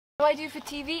What I do for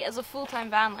TV as a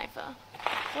full-time van lifer.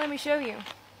 Let me show you.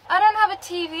 I don't have a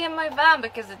TV in my van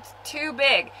because it's too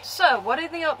big. So what are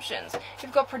the options?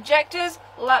 You've got projectors,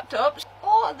 laptops,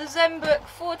 or the Zenbook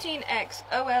 14X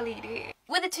OLED.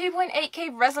 With a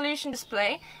 2.8K resolution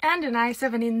display and an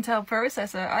i7 Intel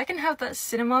processor, I can have that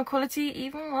cinema quality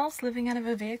even whilst living out of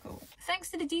a vehicle.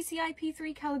 Thanks to the DCI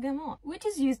P3 caliber mod, which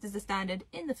is used as a standard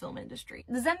in the film industry.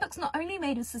 The Zenbook's not only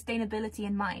made with sustainability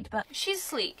in mind, but she's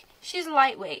sleek, she's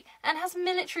lightweight, and has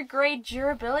military-grade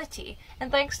durability.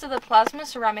 And thanks to the plasma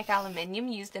ceramic aluminium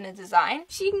used in her design,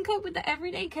 she can cope with the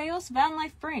everyday chaos van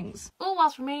life brings, all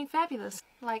whilst remaining fabulous,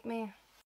 like me.